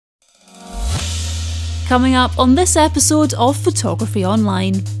Coming up on this episode of Photography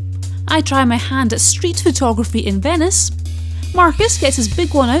Online. I try my hand at street photography in Venice, Marcus gets his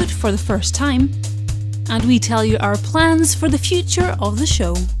big one out for the first time, and we tell you our plans for the future of the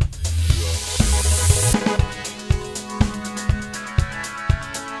show.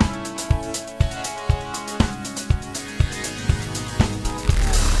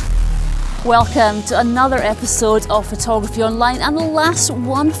 Welcome to another episode of Photography Online, and the last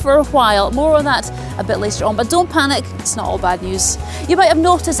one for a while. More on that a bit later on, but don't panic, it's not all bad news. You might have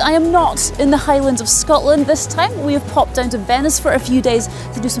noticed I am not in the Highlands of Scotland this time. We have popped down to Venice for a few days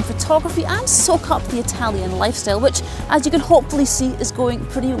to do some photography and soak up the Italian lifestyle, which, as you can hopefully see, is going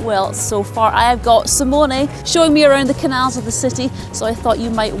pretty well so far. I have got Simone showing me around the canals of the city, so I thought you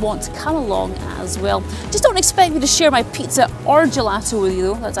might want to come along as well. Just don't expect me to share my pizza or gelato with you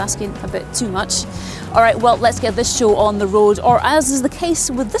though, that's asking a bit too much. Alright, well, let's get this show on the road, or as is the case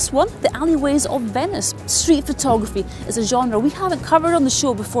with this one, the alleyways of Venice. Street photography is a genre we haven't covered on the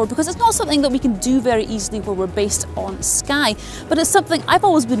show before because it's not something that we can do very easily where we're based on Skye, but it's something I've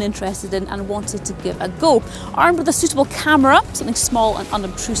always been interested in and wanted to give a go. Armed with a suitable camera, something small and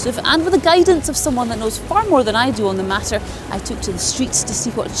unobtrusive, and with the guidance of someone that knows far more than I do on the matter, I took to the streets to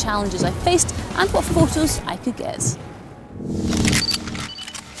see what challenges I faced and what photos I could get.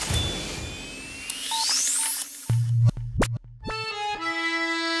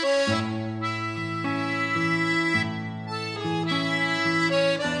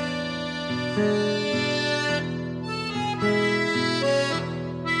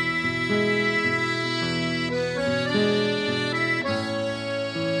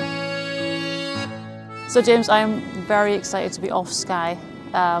 So James, I'm very excited to be off Skye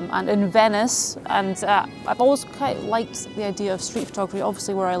and in Venice, and I've always quite liked the idea of street photography.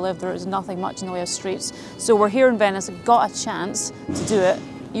 Obviously where I live there is nothing much in the way of streets, so we're here in Venice, I've got a chance to do it.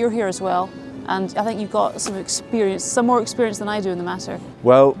 You're here as well, and I think you've got some experience, some more experience than I do in the matter.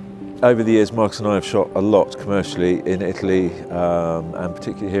 Well, over the years Marcus and I have shot a lot commercially in Italy and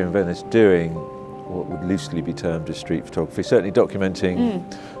particularly here in Venice, doing what would loosely be termed as street photography, certainly documenting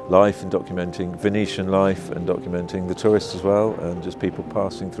life and documenting Venetian life and documenting the tourists as well, and just people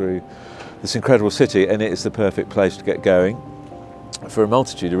passing through this incredible city. And it is the perfect place to get going for a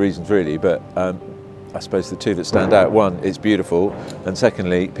multitude of reasons really, but I suppose the two that stand out: one, it's beautiful, and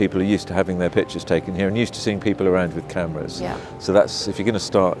secondly, people are used to having their pictures taken here and used to seeing people around with cameras. Yeah. So that's, if you're going to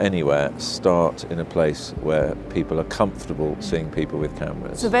start anywhere, start in a place where people are comfortable seeing people with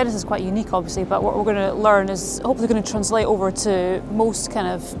cameras. So Venice is quite unique obviously, but what we're going to learn is hopefully going to translate over to most kind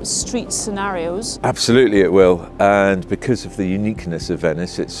of street scenarios. Absolutely it will, and because of the uniqueness of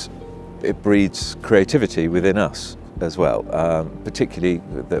Venice, it breeds creativity within us as well, particularly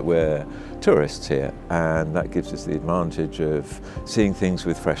that we're tourists here, and that gives us the advantage of seeing things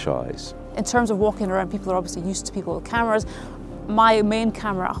with fresh eyes. In terms of walking around, people are obviously used to people with cameras. My main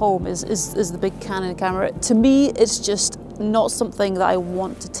camera at home is the big Canon camera. To me, it's just not something that I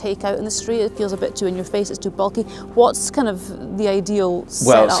want to take out in the street. It feels a bit too in your face, it's too bulky. What's kind of the ideal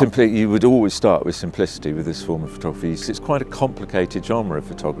setup? Well, simply, you would always start with simplicity with this form of photography. It's quite a complicated genre of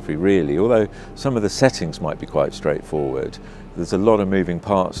photography really, although some of the settings might be quite straightforward. There's a lot of moving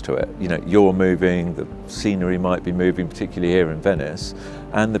parts to it. You know, you're moving, the scenery might be moving, particularly here in Venice,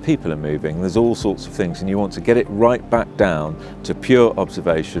 and the people are moving. There's all sorts of things, and you want to get it right back down to pure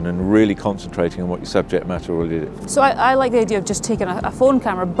observation and really concentrating on what your subject matter already is. So I like the idea of just taking a phone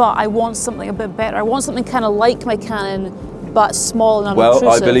camera, but I want something a bit better. I want something kind of like my Canon, but small and unobtrusive.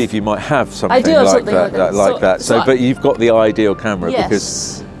 Well, I believe you might have something like that. So, but you've got the ideal camera, yes,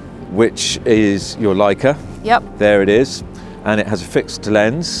 because which is your Leica. Yep. There it is. And it has a fixed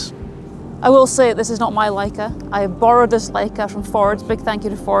lens. I will say this is not my Leica. I borrowed this Leica from Ford's. Big thank you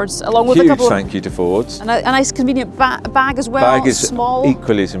to Ford's, along with Huge a couple of... thank you to Ford's. And a nice convenient bag as well. Bag is small,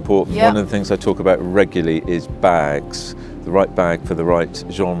 equally as important. Yep. One of the things I talk about regularly is bags. The right bag for the right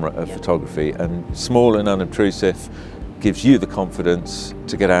genre of photography, and small and unobtrusive gives you the confidence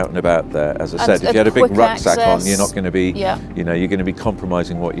to get out and about there. As I said, if you had a big rucksack on, you're not going to be, you know, you're going to be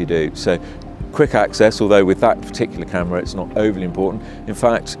compromising what you do. So quick access, although with that particular camera it's not overly important. In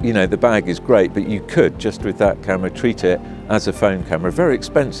fact, you know, the bag is great, but you could just with that camera treat it as a phone camera, a very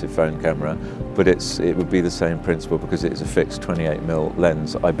expensive phone camera, but it would be the same principle because it is a fixed 28mm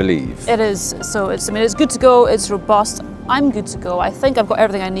lens, I believe. It is, so it's good to go, it's robust. I'm good to go. I think I've got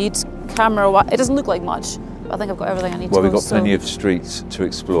everything I need. Camera, it doesn't look like much, but I think I've got everything I need to go. Well, we've got plenty of streets to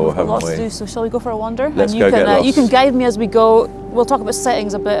explore, haven't we? Lots to do, so shall we go for a wander? Let's go get lost. You can guide me as we go. We'll talk about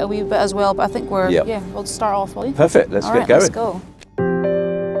settings a wee bit as well, but I think we'll start off, will you? Perfect, let's get going. Let's go.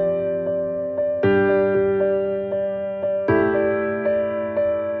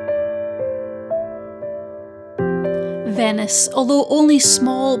 Venice, although only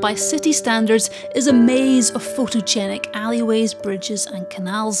small by city standards, is a maze of photogenic alleyways, bridges and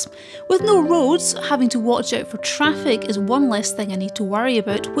canals. With no roads, having to watch out for traffic is one less thing I need to worry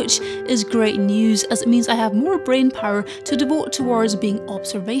about, which is great news as it means I have more brain power to devote towards being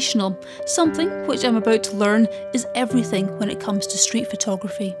observational, something which I'm about to learn is everything when it comes to street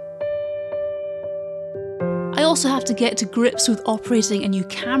photography. I also have to get to grips with operating a new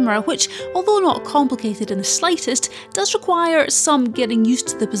camera, which, although not complicated in the slightest, does require some getting used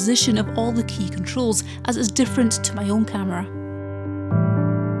to the position of all the key controls, as it's different to my own camera.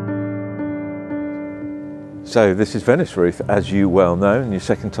 So this is Venice, Ruth, as you well know, and your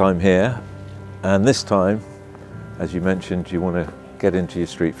second time here. And this time, as you mentioned, you want to get into your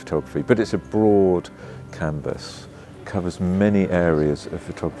street photography, but it's a broad canvas, covers many areas of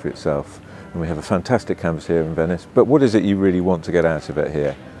photography itself. And we have a fantastic canvas here in Venice, but what is it you really want to get out of it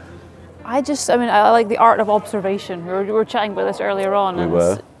here? I like the art of observation. We were chatting about this earlier on. We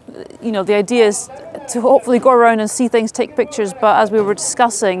were. You know, the idea is to hopefully go around and see things, take pictures, but as we were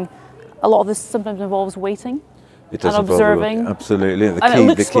discussing, a lot of this sometimes involves waiting. It does and observing. Absolutely. It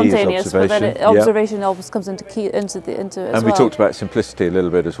looks spontaneous, is observation. But then observation always comes into it as well. And we talked about simplicity a little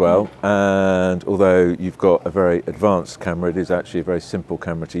bit as well. And although you've got a very advanced camera, it is actually a very simple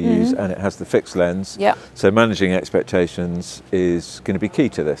camera to use, and it has the fixed lens. Yeah. So managing expectations is going to be key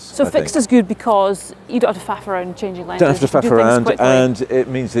to this. So fixed is good because you don't have to faff around changing lenses. Don't have to faff around, and it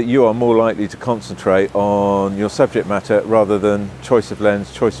means that you are more likely to concentrate on your subject matter rather than choice of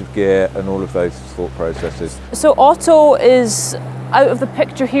lens, choice of gear, and all of those thought processes. So auto is out of the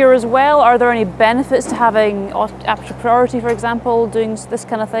picture here as well. Are there any benefits to having aperture priority, for example, doing this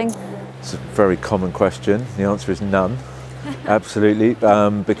kind of thing? It's a very common question. The answer is none. Absolutely,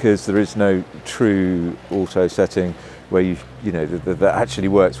 because there is no true auto setting where that actually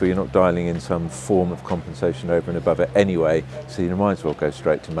works, where you're not dialing in some form of compensation over and above it anyway, so you might as well go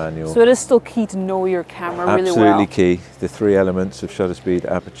straight to manual. So it is still key to know your camera really well. Absolutely key. The three elements of shutter speed,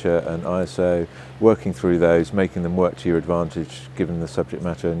 aperture and ISO, working through those, making them work to your advantage given the subject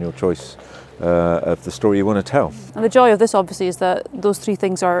matter and your choice of the story you want to tell. And the joy of this obviously is that those three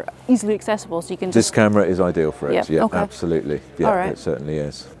things are easily accessible, so you can just... This camera is ideal for it, Yep. yeah, Okay. absolutely. Yeah, All right. It certainly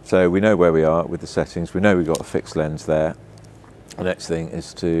is. So we know where we are with the settings, we know we've got a fixed lens there. The next thing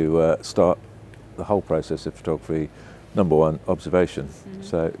is to start the whole process of photography. Number one, observation.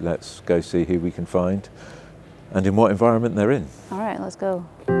 So let's go see who we can find and in what environment they're in. All right, let's go.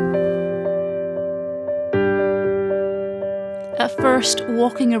 At first,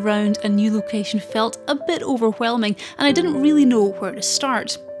 walking around a new location felt a bit overwhelming and I didn't really know where to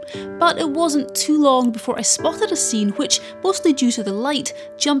start. But it wasn't too long before I spotted a scene which, mostly due to the light,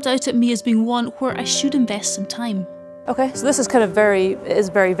 jumped out at me as being one where I should invest some time. Okay, so this is kind of very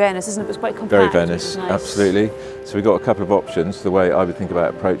Venice, isn't it? It's quite compact. Very Venice, nice. Absolutely. So we've got a couple of options. The way I would think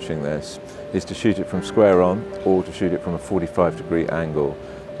about approaching this is to shoot it from square on or to shoot it from a 45-degree angle.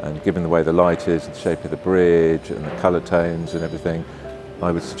 And given the way the light is, the shape of the bridge and the colour tones and everything,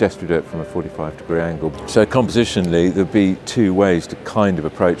 I would suggest we do it from a 45-degree angle. So compositionally, there'd be two ways to kind of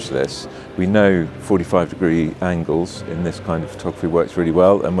approach this. We know 45-degree angles in this kind of photography works really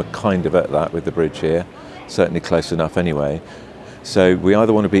well, and we're kind of at that with the bridge here. Certainly close enough anyway. So we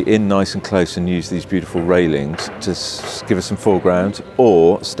either want to be in nice and close and use these beautiful railings to give us some foreground,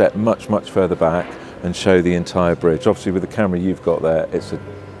 or step much, much further back and show the entire bridge. Obviously with the camera you've got there,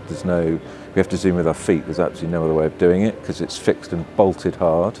 we have to zoom with our feet. There's absolutely no other way of doing it because it's fixed and bolted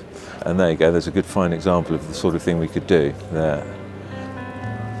hard. And there you go, there's a good fine example of the sort of thing we could do there.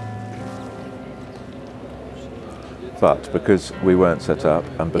 But because we weren't set up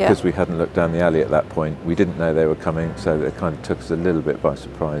and because we hadn't looked down the alley at that point, we didn't know they were coming, so it kind of took us a little bit by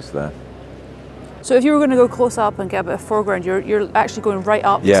surprise there. So if you were going to go close up and get a bit of foreground, you're actually going right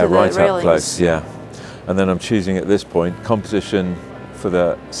up to the railings? Yeah, right up close, yeah. And then I'm choosing at this point composition for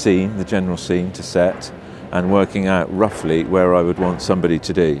the scene, the general scene to set, and working out roughly where I would want somebody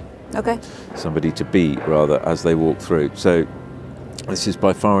to be. Okay. Somebody to be, rather, as they walk through. So this is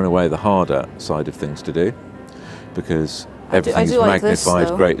by far and away the harder side of things to do, because everything's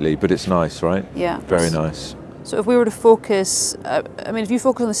magnified greatly, but it's nice, right? Yeah. Very nice. So if we were to focus, I mean, if you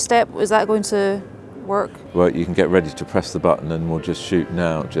focus on the step, is that going to work? Well, you can get ready to press the button and we'll just shoot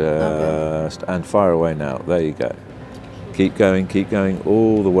now, and fire away now. There you go. Keep going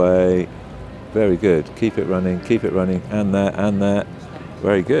all the way. Very good. Keep it running, and there.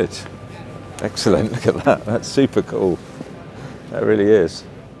 Very good. Excellent, look at that. That's super cool. That really is.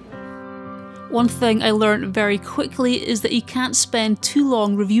 One thing I learned very quickly is that you can't spend too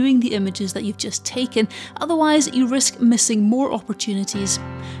long reviewing the images that you've just taken, otherwise you risk missing more opportunities.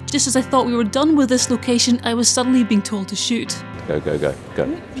 Just as I thought we were done with this location, I was suddenly being told to shoot. Go, go, go,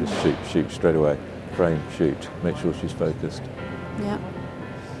 go. Just shoot straight away. Frame, shoot. Make sure she's focused. Yeah.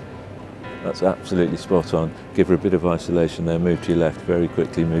 That's absolutely spot on. Give her a bit of isolation there. Move to your left. Very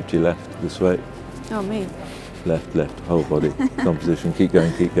quickly move to your left. This way. Oh, me. Left, left. Whole body. Composition. Keep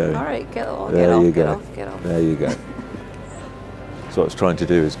going, keep going. All right, get off, there get off, you get go. off, get off. There you go. So what I was trying to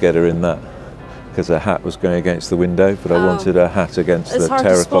do is get her in that, because her hat was going against the window, but I wanted her hat against the terracotta wall. It's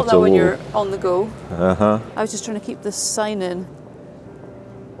hard to spot that when you're on the go. Uh-huh. I was just trying to keep this sign in,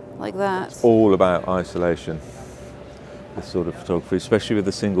 like that. It's all about isolation, this sort of photography, especially with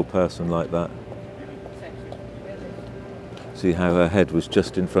a single person like that. See how her head was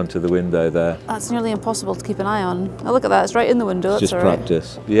just in front of the window there. That's nearly impossible to keep an eye on. Oh, look at that, it's right in the window, that's just all right.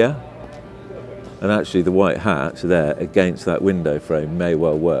 Practice, yeah? And actually the white hat there against that window frame may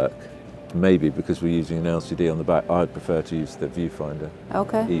well work. Maybe because we're using an LCD on the back, I'd prefer to use the viewfinder.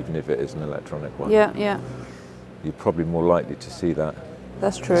 Okay. Even if it is an electronic one. Yeah, yeah. You're probably more likely to see that.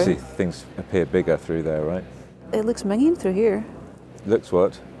 That's true. See things appear bigger through there, right? It looks minging through here. Looks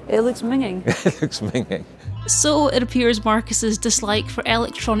what? It looks minging. It looks minging. So it appears Marcus's dislike for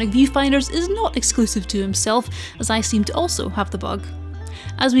electronic viewfinders is not exclusive to himself, as I seem to also have the bug.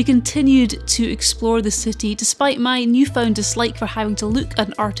 As we continued to explore the city, despite my newfound dislike for having to look at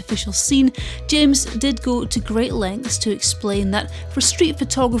an artificial scene, James did go to great lengths to explain that for street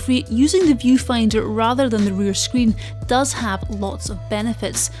photography, using the viewfinder rather than the rear screen does have lots of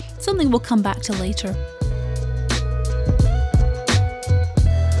benefits, something we'll come back to later.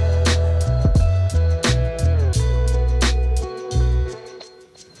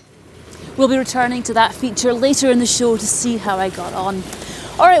 We'll be returning to that feature later in the show to see how I got on.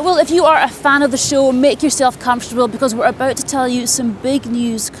 Alright, well, if you are a fan of the show, make yourself comfortable because we're about to tell you some big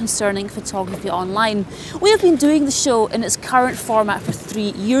news concerning photography online. We have been doing the show in its current format for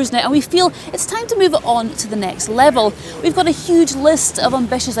 3 years now, and we feel it's time to move it on to the next level. We've got a huge list of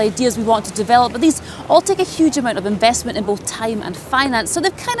ambitious ideas we want to develop, but these all take a huge amount of investment in both time and finance, so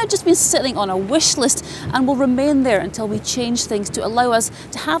they've kind of just been sitting on a wish list and will remain there until we change things to allow us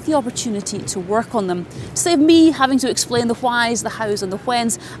to have the opportunity to work on them. To save me having to explain the whys, the hows and the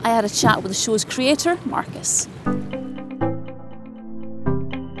whens, I had a chat with the show's creator, Marcus.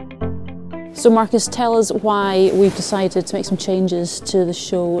 So Marcus, tell us why we've decided to make some changes to the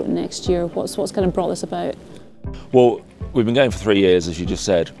show next year. What's kind of brought this about? Well, we've been going for 3 years, as you just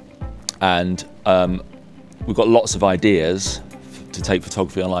said, and we've got lots of ideas to take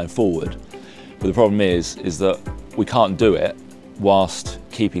photography online forward. But the problem is that we can't do it whilst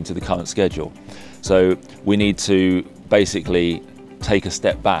keeping to the current schedule. So we need to basically take a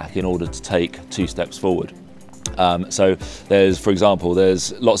step back in order to take 2 steps forward. So there's, for example,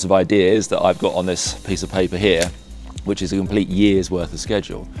 there's lots of ideas that I've got on this piece of paper here, which is a complete year's worth of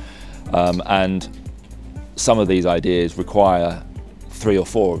schedule. And some of these ideas require 3 or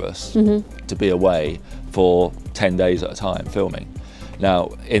 4 of us to be away for 10 days at a time filming. Now,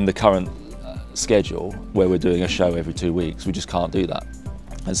 in the current schedule, where we're doing a show every 2 weeks, we just can't do that.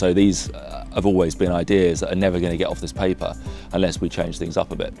 And so these have always been ideas that are never going to get off this paper unless we change things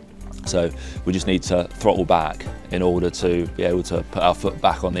up a bit. So we just need to throttle back in order to be able to put our foot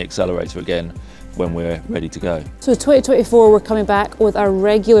back on the accelerator again when we're ready to go. So 2024 we're coming back with our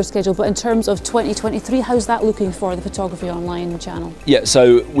regular schedule, but in terms of 2023, how's that looking for the Photography Online channel? Yeah,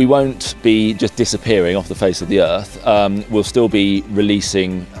 so we won't be just disappearing off the face of the earth. We'll still be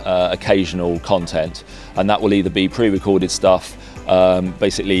releasing occasional content, and that will either be pre-recorded stuff,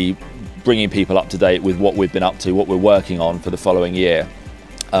 basically bringing people up to date with what we've been up to, what we're working on for the following year,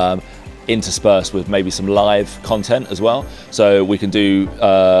 interspersed with maybe some live content as well. So we can do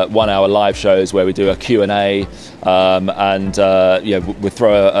 1 hour live shows where we do a Q&A, and yeah, we'll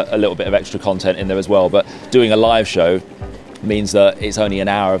throw a little bit of extra content in there as well. But doing a live show means that it's only an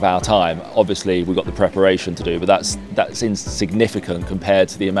hour of our time. Obviously we've got the preparation to do, but that's insignificant compared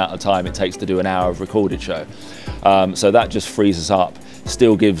to the amount of time it takes to do an hour of recorded show. So that just frees us up,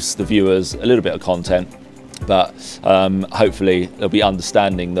 still gives the viewers a little bit of content, but hopefully there'll be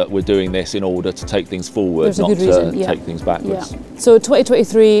understanding that we're doing this in order to take things forward, not to take things backwards. Yeah. So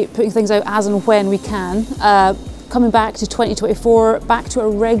 2023, putting things out as and when we can. Coming back to 2024, back to a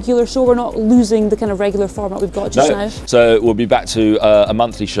regular show. We're not losing the kind of regular format we've got just now. So we'll be back to a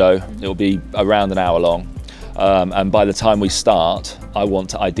monthly show. It'll be around an hour long. And by the time we start, I want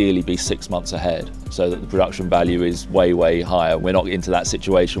to ideally be 6 months ahead so that the production value is way, way higher. We're not into that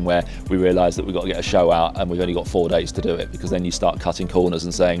situation where we realise that we've got to get a show out and we've only got 4 days to do it, because then you start cutting corners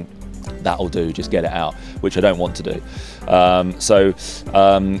and saying, that'll do, just get it out, which I don't want to do.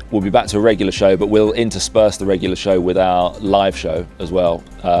 We'll be back to a regular show, but we'll intersperse the regular show with our live show as well.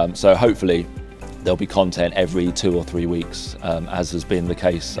 So hopefully there'll be content every 2 or 3 weeks, as has been the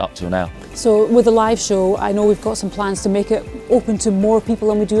case up till now. So with the live show, I know we've got some plans to make it open to more people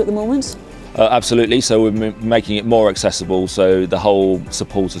than we do at the moment. Absolutely, so we're making it more accessible, so the whole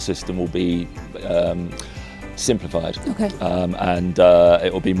supporter system will be simplified. Okay. And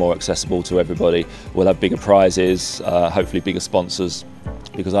it will be more accessible to everybody. We'll have bigger prizes, hopefully bigger sponsors,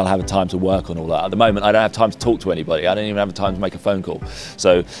 because I'll have time to work on all that. At the moment, I don't have time to talk to anybody. I don't even have time to make a phone call.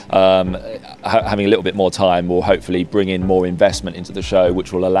 So having a little bit more time will hopefully bring in more investment into the show,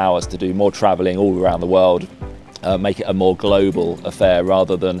 which will allow us to do more travelling all around the world. Make it a more global affair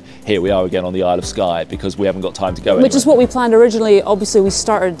rather than here we are again on the Isle of Skye, because we haven't got time to go anywhere. Which is what we planned originally. Obviously we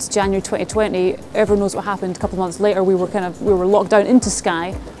started January 2020, everyone knows what happened. A couple of months later we were locked down into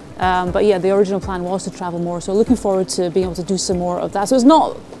Skye, but yeah, the original plan was to travel more, so looking forward to being able to do some more of that. So it's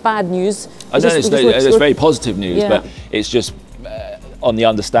not bad news. It's very positive news, yeah. But it's just on the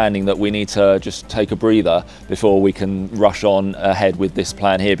understanding that we need to just take a breather before we can rush on ahead with this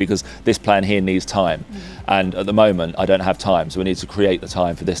plan here, because this plan here needs time. And at the moment, I don't have time, so we need to create the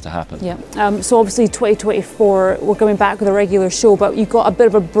time for this to happen. Yeah. So obviously 2024, we're coming back with a regular show, but you've got a bit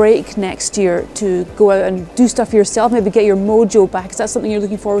of a break next year to go out and do stuff for yourself, maybe get your mojo back. Is that something you're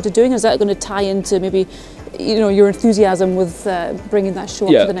looking forward to doing? Is that going to tie into maybe, you know, your enthusiasm with bringing that show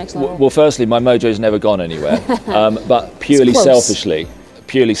up to the next level? Well, firstly, my mojo's never gone anywhere, but purely selfishly,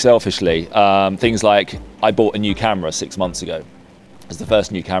 things like I bought a new camera 6 months ago. It's the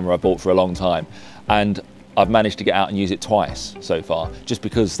first new camera I bought for a long time, and I've managed to get out and use it twice so far, just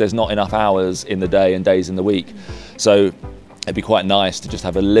because there's not enough hours in the day and days in the week. So it'd be quite nice to just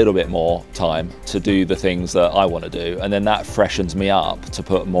have a little bit more time to do the things that I want to do, and then that freshens me up to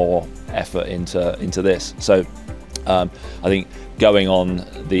put more effort into this. So I think going on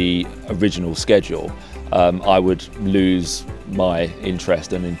the original schedule, I would lose my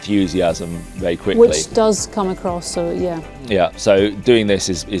interest and enthusiasm very quickly. Which does come across, so yeah. Yeah, so doing this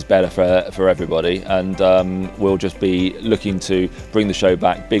is better for everybody, and we'll just be looking to bring the show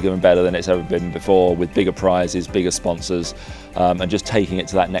back bigger and better than it's ever been before, with bigger prizes, bigger sponsors, and just taking it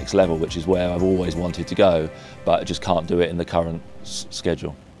to that next level, which is where I've always wanted to go, but I just can't do it in the current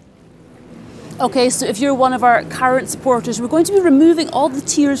schedule. Okay, so if you're one of our current supporters, we're going to be removing all the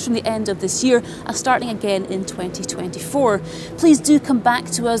tiers from the end of this year and starting again in 2024. Please do come back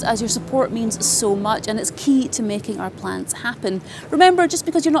to us, as your support means so much and it's key to making our plans happen. Remember, just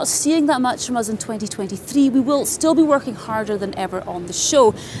because you're not seeing that much from us in 2023, we will still be working harder than ever on the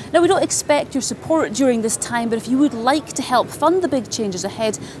show. Now, we don't expect your support during this time, but if you would like to help fund the big changes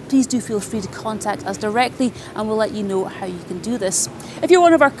ahead, please do feel free to contact us directly and we'll let you know how you can do this. If you're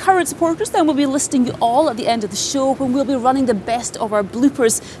one of our current supporters, then we'll be listing you all at the end of the show, when we'll be running the best of our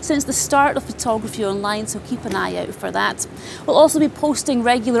bloopers since the start of Photography Online, so keep an eye out for that. We'll also be posting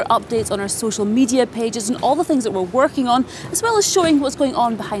regular updates on our social media pages and all the things that we're working on, as well as showing what's going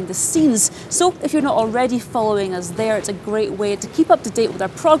on behind the scenes. So if you're not already following us there, it's a great way to keep up to date with our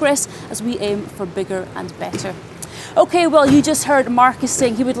progress as we aim for bigger and better. Okay, well, you just heard Marcus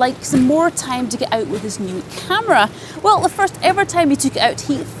saying he would like some more time to get out with his new camera. Well, the first ever time he took it out,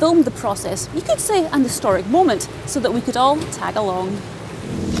 he filmed the process. You could say an historic moment, so that we could all tag along.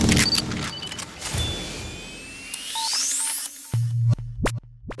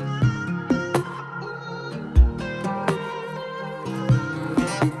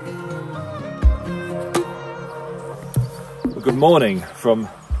 Well, good morning from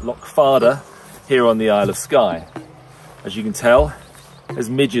Lochfarder here on the Isle of Skye. As you can tell, there's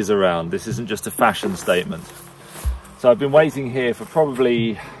midges around. This isn't just a fashion statement. So I've been waiting here for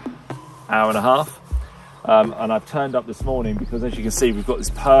probably an hour and a half, and I've turned up this morning because, as you can see, we've got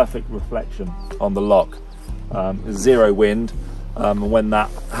this perfect reflection on the loch. There's zero wind, and when that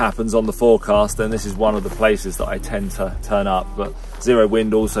happens on the forecast, then this is one of the places that I tend to turn up. But zero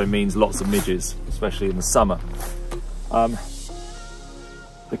wind also means lots of midges, especially in the summer.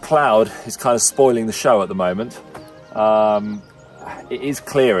 The cloud is kind of spoiling the show at the moment. It is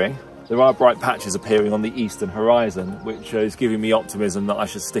clearing. There are bright patches appearing on the eastern horizon, which is giving me optimism that I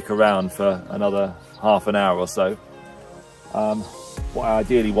should stick around for another half an hour or so. What I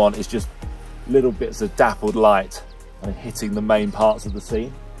ideally want is just little bits of dappled light hitting the main parts of the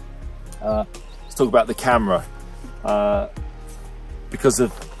scene. Let's talk about the camera. Because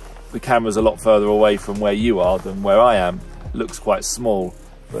the camera's a lot further away from where you are than where I am, it looks quite small.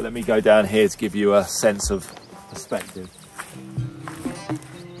 But let me go down here to give you a sense of perspective.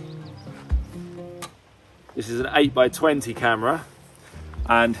 This is an 8x20 camera,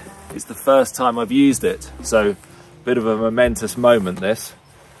 and it's the first time I've used it, so a bit of a momentous moment this.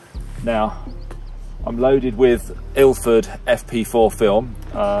 Now, I'm loaded with Ilford FP4 film.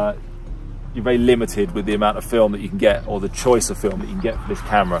 You're very limited with the amount of film that you can get, or the choice of film that you can get for this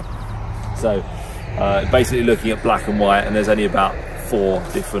camera. So basically looking at black and white, and there's only about 4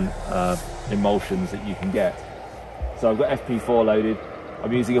 different emulsions that you can get. So I've got FP4 loaded.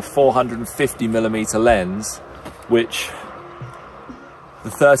 I'm using a 450mm lens, which the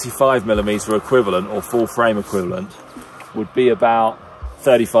 35mm equivalent, or full frame equivalent, would be about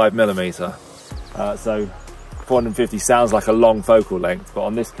 35mm. So 450 sounds like a long focal length, but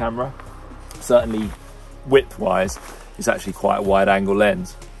on this camera, certainly width-wise, it's actually quite a wide-angle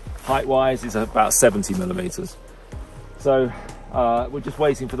lens. Height-wise, it's about 70mm. So we're just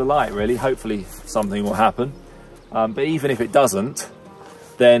waiting for the light, really. Hopefully something will happen. But even if it doesn't,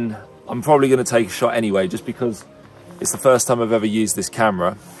 then I'm probably going to take a shot anyway, just because it's the first time I've ever used this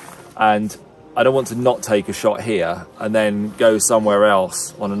camera, and I don't want to not take a shot here and then go somewhere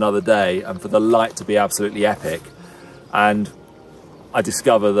else on another day and for the light to be absolutely epic, and I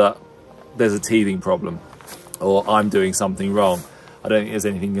discover that there's a teething problem or I'm doing something wrong. I don't think there's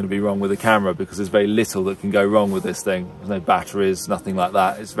anything going to be wrong with the camera, because there's very little that can go wrong with this thing. There's no batteries, nothing like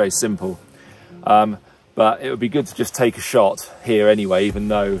that. It's very simple. But it would be good to just take a shot here anyway, even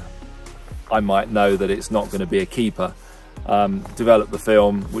though I might know that it's not going to be a keeper. Develop the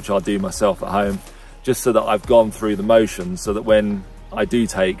film, which I'll do myself at home, just so that I've gone through the motions, so that when I do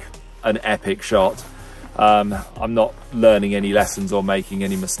take an epic shot, I'm not learning any lessons or making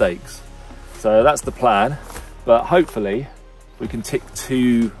any mistakes. So that's the plan, but hopefully we can tick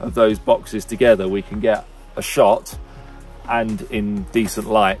 2 of those boxes together. We can get a shot and in decent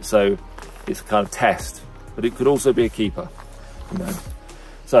light, so it's a kind of test, but it could also be a keeper, you know.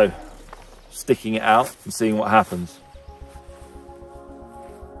 So sticking it out and seeing what happens.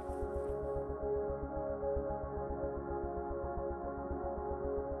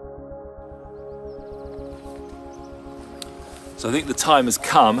 So I think the time has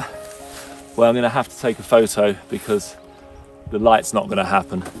come where I'm going to have to take a photo, because the light's not going to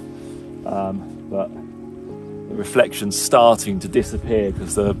happen. But the reflection's starting to disappear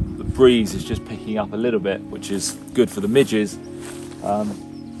because the breeze is just picking up a little bit, which is good for the midges,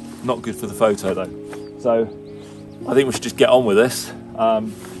 not good for the photo though. So I think we should just get on with this.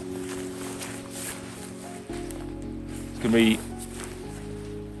 It's going to be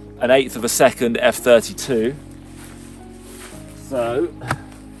an 1/8 of a second f/32. So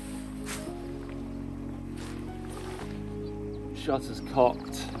shutter's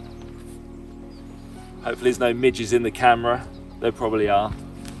cocked. Hopefully there's no midges in the camera. There probably are.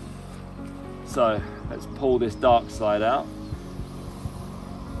 So let's pull this dark side out.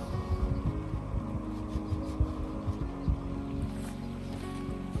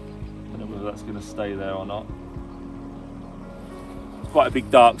 I don't know whether that's going to stay there or not. It's quite a big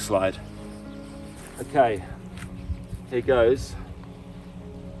dark slide. Okay, here goes.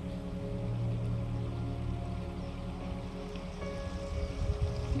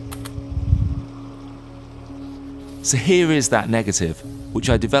 So here is that negative, which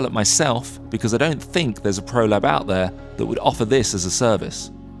I developed myself because I don't think there's a ProLab out there that would offer this as a service.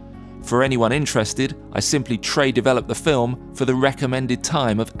 For anyone interested, I simply tray developed the film for the recommended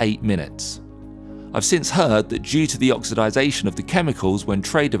time of 8 minutes. I've since heard that due to the oxidization of the chemicals when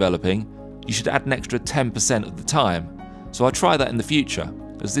tray developing, you should add an extra 10% of the time, so I'll try that in the future,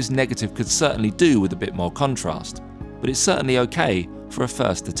 as this negative could certainly do with a bit more contrast, but it's certainly okay for a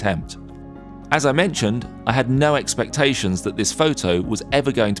first attempt. As I mentioned, I had no expectations that this photo was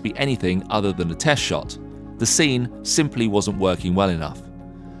ever going to be anything other than a test shot. The scene simply wasn't working well enough.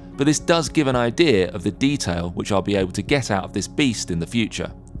 But this does give an idea of the detail which I'll be able to get out of this beast in the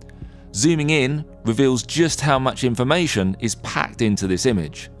future. Zooming in reveals just how much information is packed into this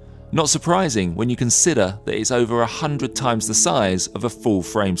image. Not surprising when you consider that it's over 100 times the size of a full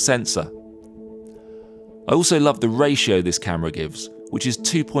frame sensor. I also love the ratio this camera gives, which is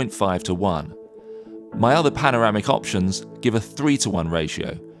 2.5 to 1. My other panoramic options give a 3 to 1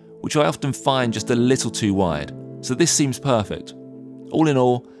 ratio, which I often find just a little too wide, so this seems perfect. All in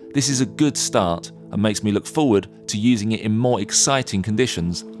all, this is a good start and makes me look forward to using it in more exciting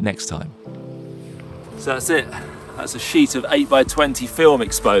conditions next time. So that's it. That's a sheet of 8x20 film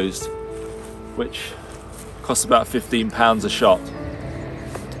exposed, which costs about £15 a shot.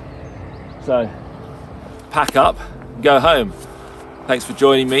 So, pack up, go home. Thanks for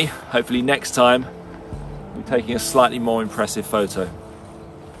joining me. Hopefully next time we're taking a slightly more impressive photo.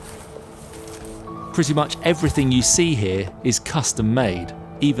 Pretty much everything you see here is custom made,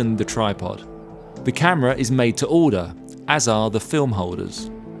 even the tripod. The camera is made to order, as are the film holders.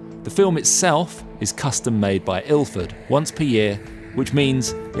 The film itself is custom made by Ilford once per year, which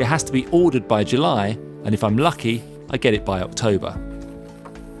means it has to be ordered by July, and if I'm lucky, I get it by October.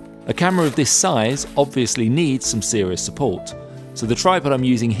 A camera of this size obviously needs some serious support, so the tripod I'm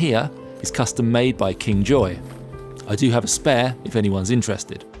using here is custom made by King Joy. I do have a spare if anyone's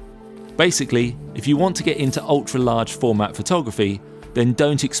interested. Basically, if you want to get into ultra-large format photography, then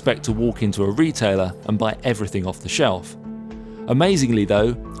don't expect to walk into a retailer and buy everything off the shelf. Amazingly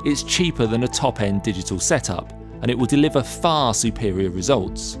though, it's cheaper than a top-end digital setup, and it will deliver far superior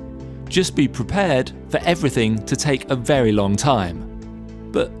results. Just be prepared for everything to take a very long time.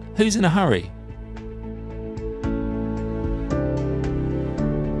 But who's in a hurry?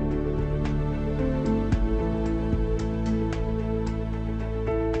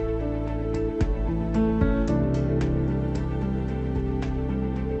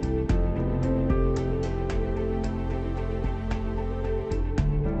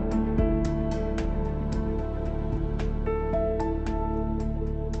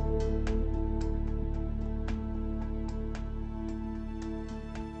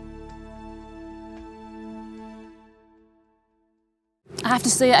 I have to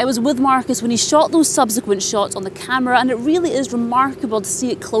say, I was with Marcus when he shot those subsequent shots on the camera, and it really is remarkable to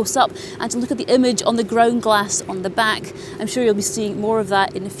see it close up and to look at the image on the ground glass on the back. I'm sure you'll be seeing more of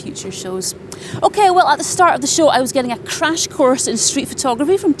that in the future shows. Okay, well, at the start of the show, I was getting a crash course in street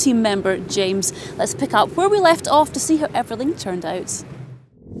photography from team member James. Let's pick up where we left off to see how everything turned out.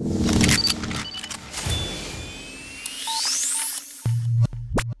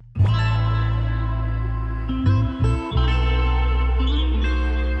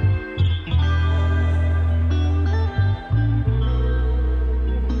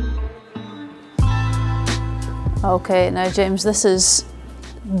 Okay, now James, this is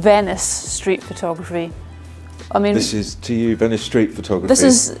Venice street photography. I mean, this is to you Venice street photography. This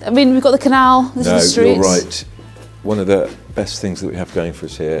is, I mean, we've got the canal, this is the streets. You're right. One of the best things that we have going for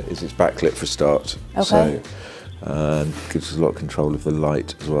us here is it's backlit for a start. Okay. So, gives us a lot of control of the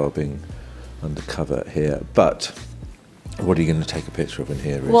light as well, being undercover here. But what are you going to take a picture of in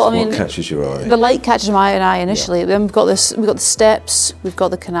here? Well, I mean, what catches your eye? The light catches my eye initially. Yeah. Then we've got this. We've got the steps. We've got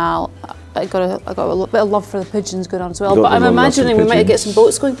the canal. I got a bit of love for the pigeons going on as well. But I'm imagining we might get some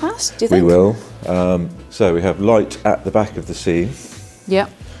boats going past. Do you think? We will. So we have light at the back of the scene. Yeah.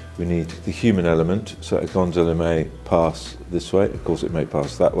 We need the human element. So a gondola may pass this way. Of course, it may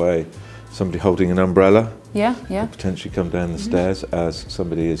pass that way. Somebody holding an umbrella. Yeah, yeah. Could potentially come down the stairs as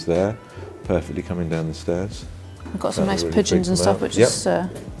somebody is there, perfectly coming down the stairs. We've got some nice pigeons and stuff, which is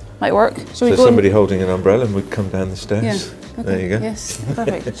might work. So somebody holding an umbrella and would come down the stairs. Yeah. Okay. There you go. Yes,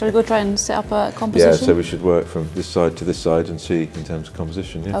 perfect. Shall we go try and set up a composition? Yeah, so we should work from this side to this side and see in terms of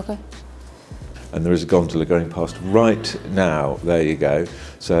composition, yeah. Okay. And there is a gondola going past right now, there you go.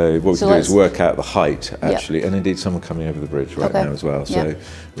 So what we can do is work out the height, actually, and indeed someone coming over the bridge right now as well. So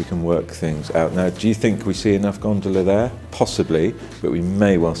we can work things out. Now, do you think we see enough gondola there? Possibly, but we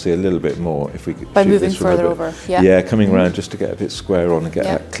may well see a little bit more if we could by moving further over. Yeah, coming around just to get a bit square on and get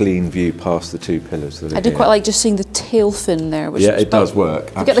that clean view past the two pillars. That I do quite like just seeing the tail fin there. Which it does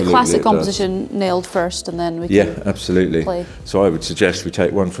work. We get the classic composition nailed first, and then we can absolutely. play. So I would suggest we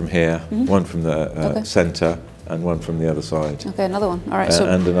take one from here, one from the centre, and one from the other side. Okay, another one. All right, so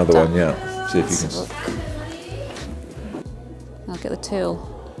and another one, yeah. See if you can. I'll get the tail.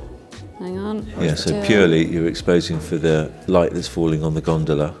 Hang on. Yeah, so purely you're exposing for the light that's falling on the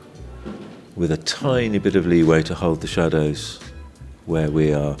gondola, with a tiny bit of leeway to hold the shadows where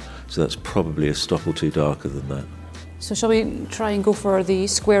we are. So that's probably a stop or two darker than that. So shall we try and go for the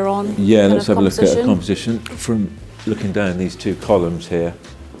square on? Yeah, let's have a look at a composition from looking down these two columns here.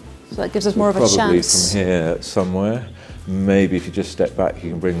 So that gives us more of a chance. Probably from here somewhere. Maybe if you just step back, you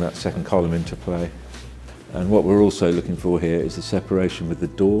can bring that second column into play. And what we're also looking for here is the separation with the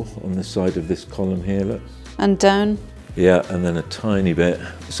door on this side of this column here, look. And down. Yeah, and then a tiny bit.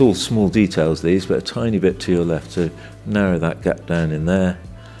 It's all small details, these, but a tiny bit to your left. So narrow that gap down in there.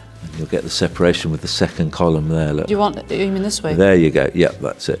 And you'll get the separation with the second column there, look. Do you mean this way? There you go. Yep,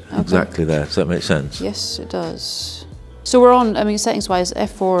 that's it. Okay. Exactly there. Does that make sense? Yes, it does. So we're on, I mean, settings-wise,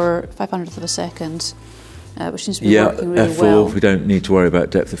 f4, 500th of a second, which seems to be working really well. F4, we don't need to worry about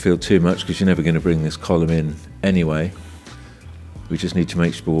depth of field too much because you're never going to bring this column in anyway. We just need to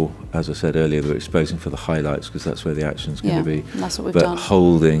make sure, as I said earlier, that we're exposing for the highlights because that's where the action's going to be. And that's what we've done. But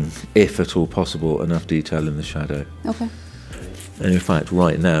holding, if at all possible, enough detail in the shadow. Okay. And in fact,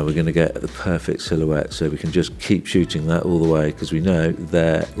 right now, we're going to get the perfect silhouette, so we can just keep shooting that all the way because we know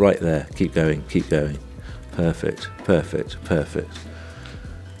there, right there, keep going, keep going. Perfect, perfect, perfect.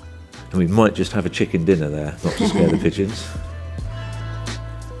 And we might just have a chicken dinner there, not to scare the pigeons.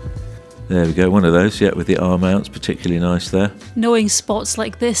 There we go, one of those, yeah, with the arm mounts, particularly nice there. Knowing spots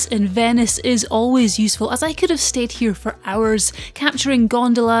like this in Venice is always useful, as I could have stayed here for hours, capturing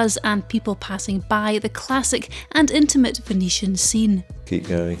gondolas and people passing by, the classic and intimate Venetian scene. Keep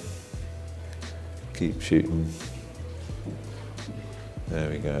going. Keep shooting. There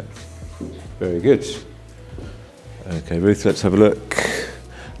we go. Very good. Okay, Ruth, let's have a look.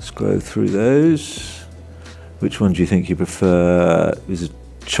 Scroll through those. Which one do you think you prefer? There's a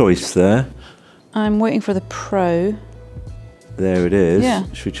choice there. I'm waiting for the Pro. There it is.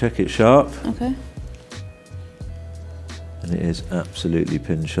 Yeah. Should we check it sharp? Okay. And it is absolutely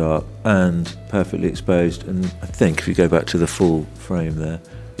pin sharp and perfectly exposed. And I think if you go back to the full frame there,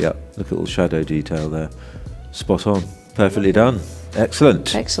 yeah, look at all the shadow detail there. Spot on. Perfectly done.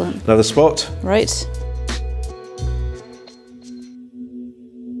 Excellent. Excellent. Another spot. Right.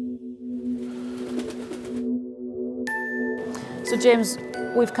 So James,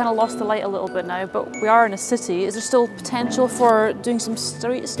 we've kind of lost the light a little bit now, but we are in a city. Is there still potential for doing some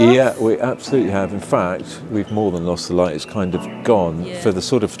street stuff? Yeah, we absolutely have. In fact, we've more than lost the light. It's kind of gone for the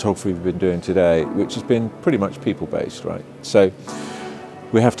sort of photography we've been doing today, which has been pretty much people-based, right? So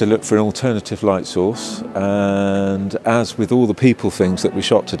we have to look for an alternative light source, and as with all the people things that we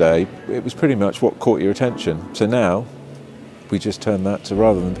shot today, it was pretty much what caught your attention. So now we just turn that to,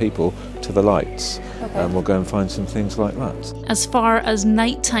 rather than people, to the lights. Okay. And we'll go and find some things like that. As far as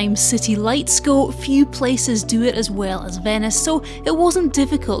nighttime city lights go, few places do it as well as Venice, so it wasn't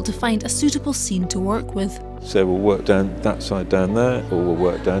difficult to find a suitable scene to work with. So we'll work down that side down there, or we'll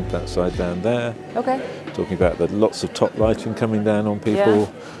work down that side down there. Okay. Talking about the lots of top lighting coming down on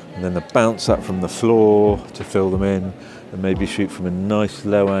people, and then the bounce up from the floor to fill them in, and maybe shoot from a nice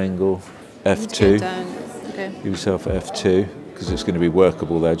low angle, F2. Okay. Give yourself F2, because it's going to be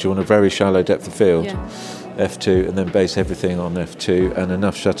workable there. Do you want a very shallow depth of field? Yeah. F2, and then base everything on F2, and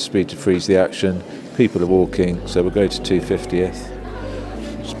enough shutter speed to freeze the action. People are walking, so we'll go to 2/50th.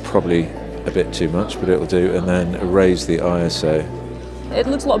 It's probably a bit too much, but it'll do, and then raise the ISO. It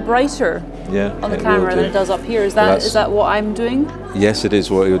looks a lot brighter on the camera than it does up here. Is that what I'm doing? Yes, it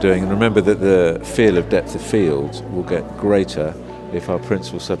is what you're doing. And remember that the feel of depth of field will get greater if our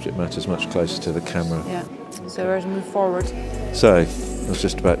principal subject matter is much closer to the camera. Yeah. So we're to move forward. So I was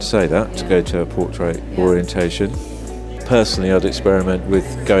just about to say that, to go to a portrait orientation. Personally, I'd experiment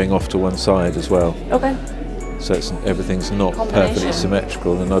with going off to one side as well. Okay. So everything's not perfectly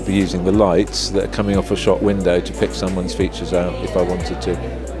symmetrical, and I'd be using the lights that are coming off a shot window to pick someone's features out if I wanted to.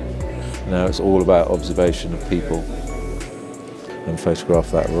 Now it's all about observation of people, and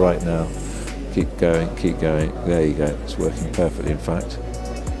photograph that right now. Keep going, keep going. There you go, it's working perfectly in fact.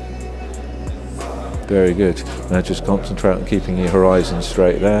 Very good. Now just concentrate on keeping your horizon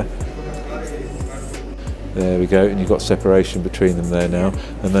straight there. There we go, and you've got separation between them there now.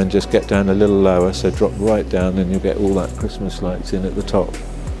 And then just get down a little lower, so drop right down and you'll get all that Christmas lights in at the top.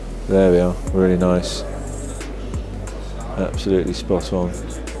 There we are, really nice. Absolutely spot on.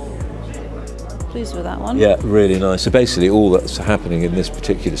 Pleased with that one. Yeah, really nice. So basically all that's happening in this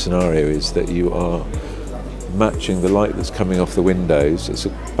particular scenario is that you are matching the light that's coming off the windows. It's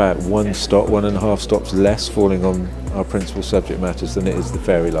about 1 stop, 1.5 stops less falling on our principal subject matters than it is the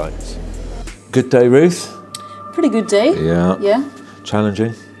fairy lights. Good day, Ruth? Pretty good day. Yeah. Yeah.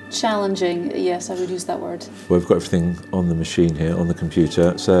 Challenging? Challenging, yes, I would use that word. Well, we've got everything on the machine here, on the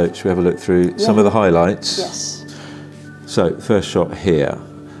computer, so should we have a look through some of the highlights? Yes. So, first shot here,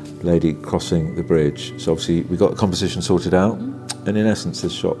 lady crossing the bridge. So obviously we've got the composition sorted out, and in essence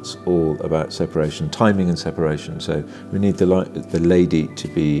this shot's all about separation, timing and separation. So we need the lady to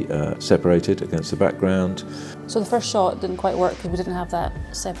be separated against the background. So the first shot didn't quite work because we didn't have that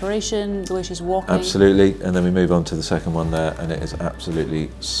separation, the way she's walking. Absolutely, and then we move on to the second one there, and it is absolutely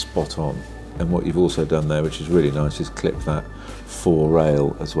spot on. And what you've also done there, which is really nice, is clip that fore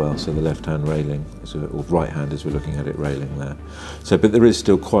rail as well. So the left-hand railing, or right hand as we're looking at it, railing there. So, but there is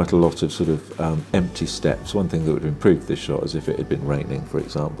still quite a lot of sort of empty steps. One thing that would have improved this shot is if it had been raining, for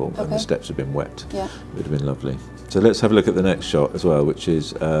example, and the steps had been wet. Yeah. It would have been lovely. So let's have a look at the next shot as well, which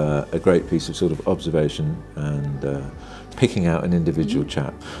is a great piece of sort of observation and picking out an individual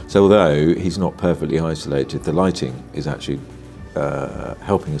chap. So although he's not perfectly isolated, the lighting is actually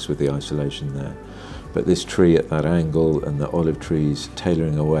helping us with the isolation there. But this tree at that angle and the olive trees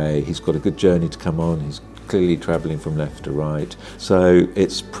tailoring away, he's got a good journey to come on, he's clearly travelling from left to right. So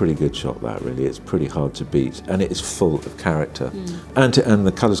it's a pretty good shot that really, it's pretty hard to beat, and it is full of character. And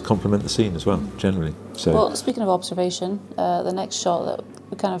the colours complement the scene as well, generally. So, well, speaking of observation, the next shot that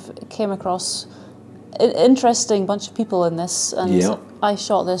we kind of came across interesting bunch of people in this, and Yeah. I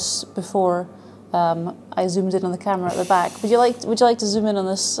shot this before. I zoomed in on the camera at the back. Would you like to zoom in on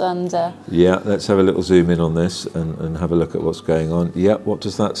this? And yeah, let's have a little zoom in on this and have a look at what's going on. Yeah, what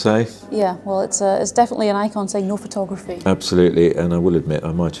does that say? yeah, well, it's definitely an icon saying no photography. Absolutely, and I will admit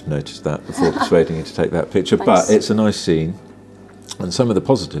I might have noticed that before persuading you to take that picture. Nice. But it's a nice scene. And some of the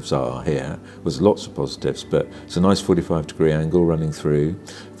positives are here, there's lots of positives, but it's a nice 45-degree angle running through.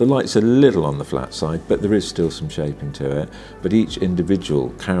 The light's a little on the flat side, but there is still some shaping to it. But each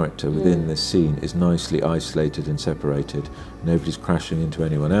individual character within this scene is nicely isolated and separated. Nobody's crashing into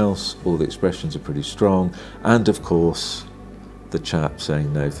anyone else, all the expressions are pretty strong, and of course, the chap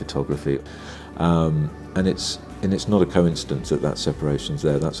saying no photography. And it's not a coincidence that that separation's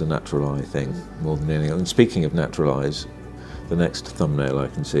there, that's a natural eye thing, more than anything else. And speaking of natural eyes, the next thumbnail I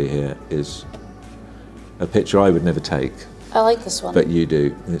can see here is a picture I would never take. I like this one. But you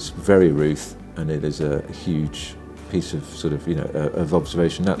do. It's very Ruth, and it is a huge piece of sort of, of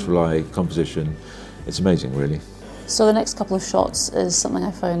observation, natural eye, composition. It's amazing, really. So the next couple of shots is something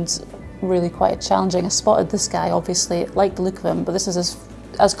I found really quite challenging. I spotted this guy, obviously, liked the look of him, but this is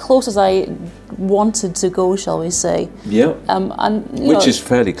as close as I wanted to go, shall we say. Yeah. Which is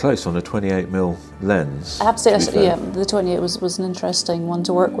fairly close on a 28mm lens. I have to say, yeah, the 28 was an interesting one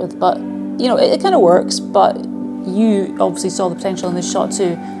to work with, but it kind of works. But you obviously saw the potential in this shot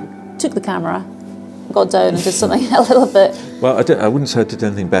too. Took the camera, got down and did something a little bit. Well, I wouldn't say I did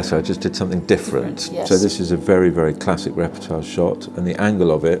anything better. I just did something different. Yes. So this is a very, very classic reportage shot, and the angle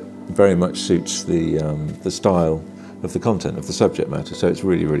of it very much suits the style of the content, of the subject matter, so it's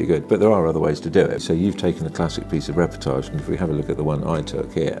really, really good. But there are other ways to do it. So you've taken a classic piece of reportage, and if we have a look at the one I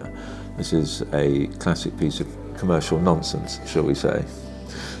took here, this is a classic piece of commercial nonsense, shall we say.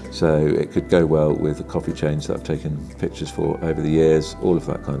 So it could go well with the coffee chains that I've taken pictures for over the years, all of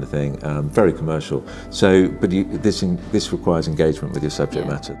that kind of thing. Very commercial. So, but this requires engagement with your subject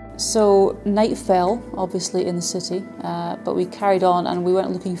matter. So night fell, obviously, in the city, but we carried on and we went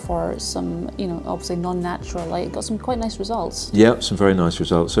looking for some, obviously non-natural light. Got some quite nice results. Yeah, some very nice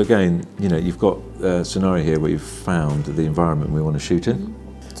results. So again, you've got a scenario here where you've found the environment we want to shoot in.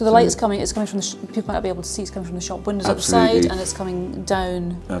 So the light's coming, it's coming from people might not be able to see, it's coming from the shop windows outside, and it's coming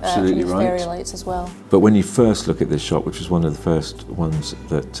down from the fairy lights as well. But when you first look at this shot, which was one of the first ones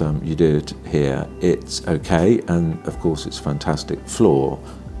that you did here, it's okay, and of course it's a fantastic floor,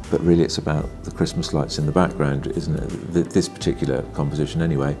 but really it's about the Christmas lights in the background, isn't it? This particular composition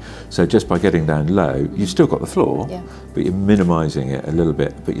anyway. So just by getting down low, you've still got the floor, but you're minimising it a little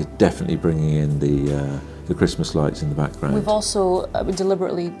bit, but you're definitely bringing in the Christmas lights in the background. We've also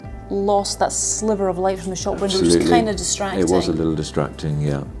deliberately lost that sliver of light from the shop window, which was kind of distracting. It was a little distracting,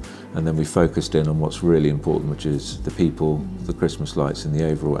 yeah. And then we focused in on what's really important, which is the people, the Christmas lights, and the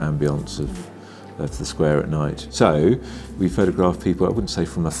overall ambience of the square at night. So we photographed people, I wouldn't say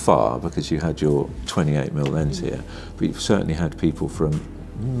from afar, because you had your 28mm lens here, but you've certainly had people from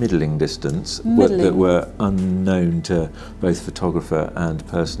middling distance that were unknown to both photographer and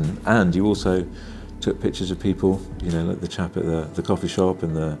person, and you also took pictures of people, like the chap at the coffee shop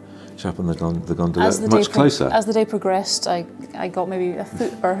and the chap on the gondola, much closer. As the day progressed, I got maybe a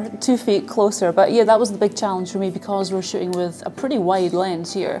foot or 2 feet closer, but yeah, that was the big challenge for me because we're shooting with a pretty wide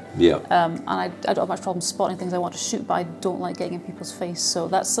lens here. Yeah. And I don't have much problem spotting things I want to shoot, but I don't like getting in people's face, so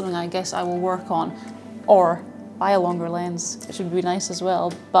that's something I guess I will work on, or buy a longer lens, which would be nice as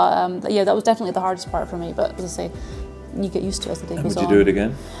well. But yeah, that was definitely the hardest part for me, but as I say, you get used to it as the day goes on. Would you do it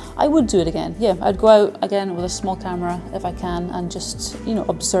again? I would do it again, yeah. I'd go out again with a small camera if I can and just,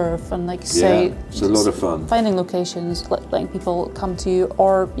 observe and say... Yeah, it's a lot of fun. Finding locations, letting people come to you,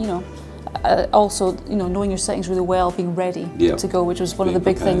 or, also, knowing your settings really well, being ready to go, which was one of the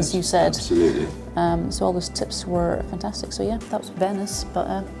big things you said. Absolutely. So all those tips were fantastic. So yeah, that was Venice,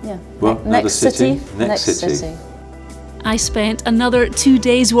 but yeah. Well, next city. I spent another 2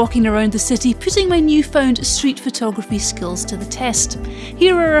 days walking around the city, putting my newfound street photography skills to the test.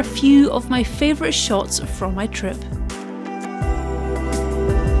 Here are a few of my favourite shots from my trip.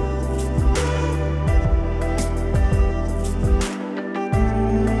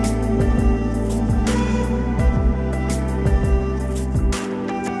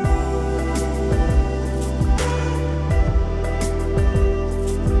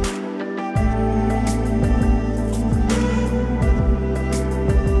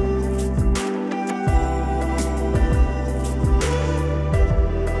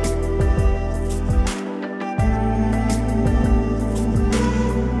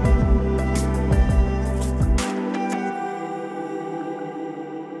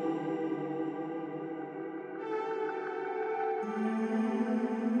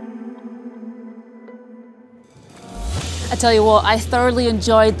 tell you what, I thoroughly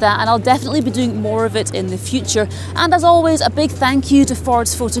enjoyed that, and I'll definitely be doing more of it in the future. And as always, a big thank you to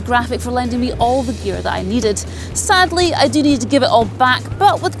Ford's Photographic for lending me all the gear that I needed. Sadly, I do need to give it all back,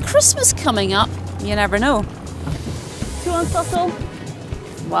 but with Christmas coming up, you never know. Too unsubtle?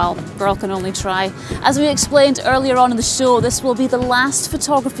 Well, girl can only try. As we explained earlier on in the show, this will be the last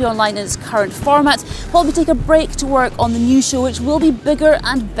Photography Online in its current format, while we take a break to work on the new show, which will be bigger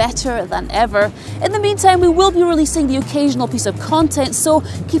and better than ever. In the meantime, we will be releasing the occasional piece of content, so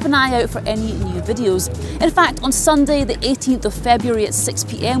keep an eye out for any new videos. In fact, on Sunday, the 18th of February at 6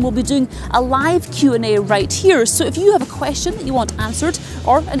 PM, we'll be doing a live Q&A right here. So if you have a question that you want answered,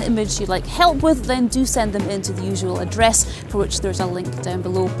 or an image you'd like help with, then do send them in to the usual address, for which there's a link down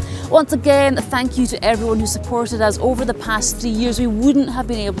below. Once again, thank you to everyone who supported us over the past 3 years. We wouldn't have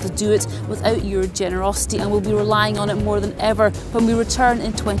been able to do it without your generosity, and we'll be relying on it more than ever when we return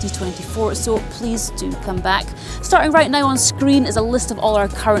in 2024, so please do come back. Starting right now on screen is a list of all our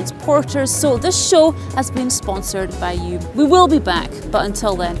current supporters, so this show has been sponsored by you. We will be back, but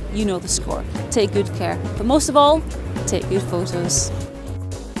until then, you know the score. Take good care, but most of all, take good photos.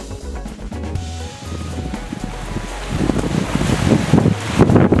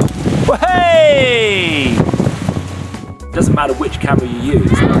 Hey! Doesn't matter which camera you use,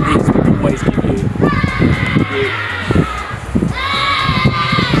 these will always give you.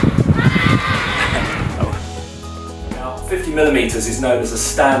 Now, 50mm is known as a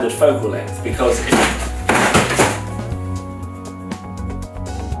standard focal length because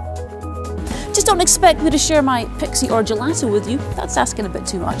Just don't expect me to share my Pixie or gelato with you. That's asking a bit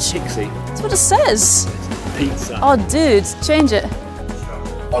too much. Pixie. That's what it says. Pizza. Oh, dude, change it.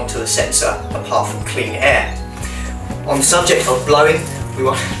 Onto the sensor apart from clean air. On the subject of blowing, we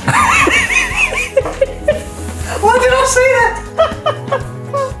want... Why did I say that?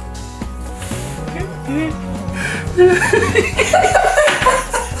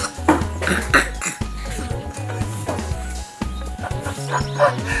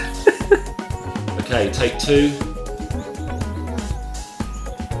 Okay, take two.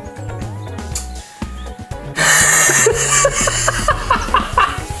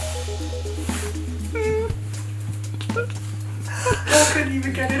 I couldn't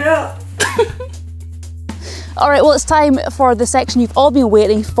even get it out. All right, well, it's time for the section you've all been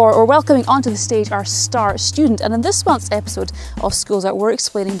waiting for. We're welcoming onto the stage our star student, and in this month's episode of Schools Out, we're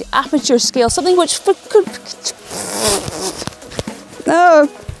explaining the aperture scale, something which no.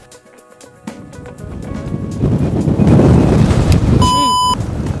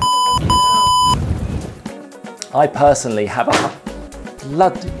 I personally have a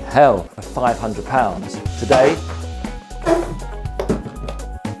bloody hell of £500 today.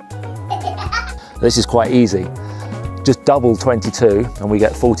 This is quite easy. Just double 22 and we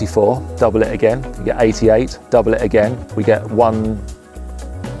get 44, double it again, we get 88, double it again, we get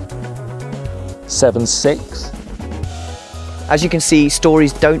 176. As you can see,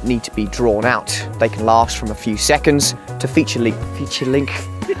 stories don't need to be drawn out. They can last from a few seconds to feature length.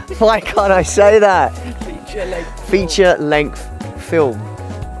 Why can't I say that? Feature length film.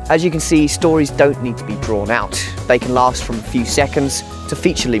 As you can see, stories don't need to be drawn out. They can last from a few seconds to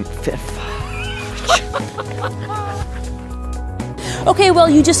feature length. Okay, well,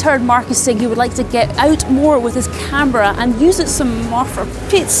 you just heard Marcus saying he would like to get out more with his camera and use it some more, for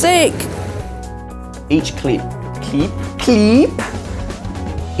Pete's sake. Each clip.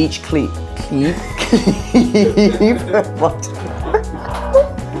 Each clip. What?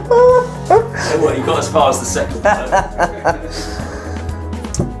 So what, you got as far as the second one?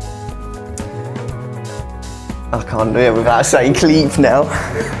 I can't do it without saying clip now.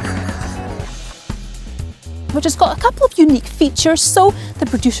 Which has got a couple of unique features, so the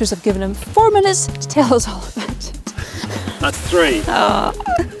producers have given him 4 minutes to tell us all about it. That's 3. Oh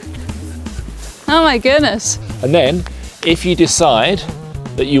my goodness. And then, if you decide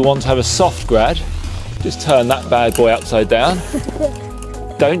that you want to have a soft grad, just turn that bad boy upside down.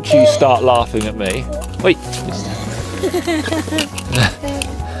 Don't you start laughing at me. Wait.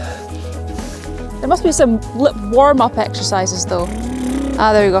 There must be some lip warm-up exercises though.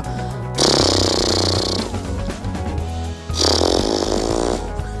 Ah, there we go.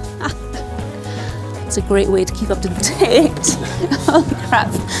 It's a great way to keep up to date. Oh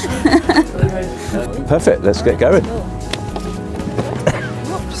crap. Perfect, let's get going.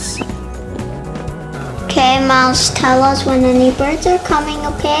 Whoops. Okay, Mouse, tell us when any birds are coming,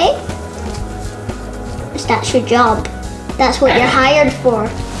 okay? That's your job. That's what you're hired for.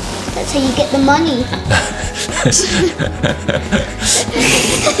 That's how you get the money.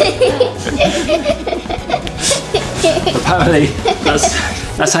 Apparently,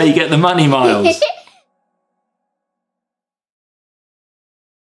 that's how you get the money, Miles.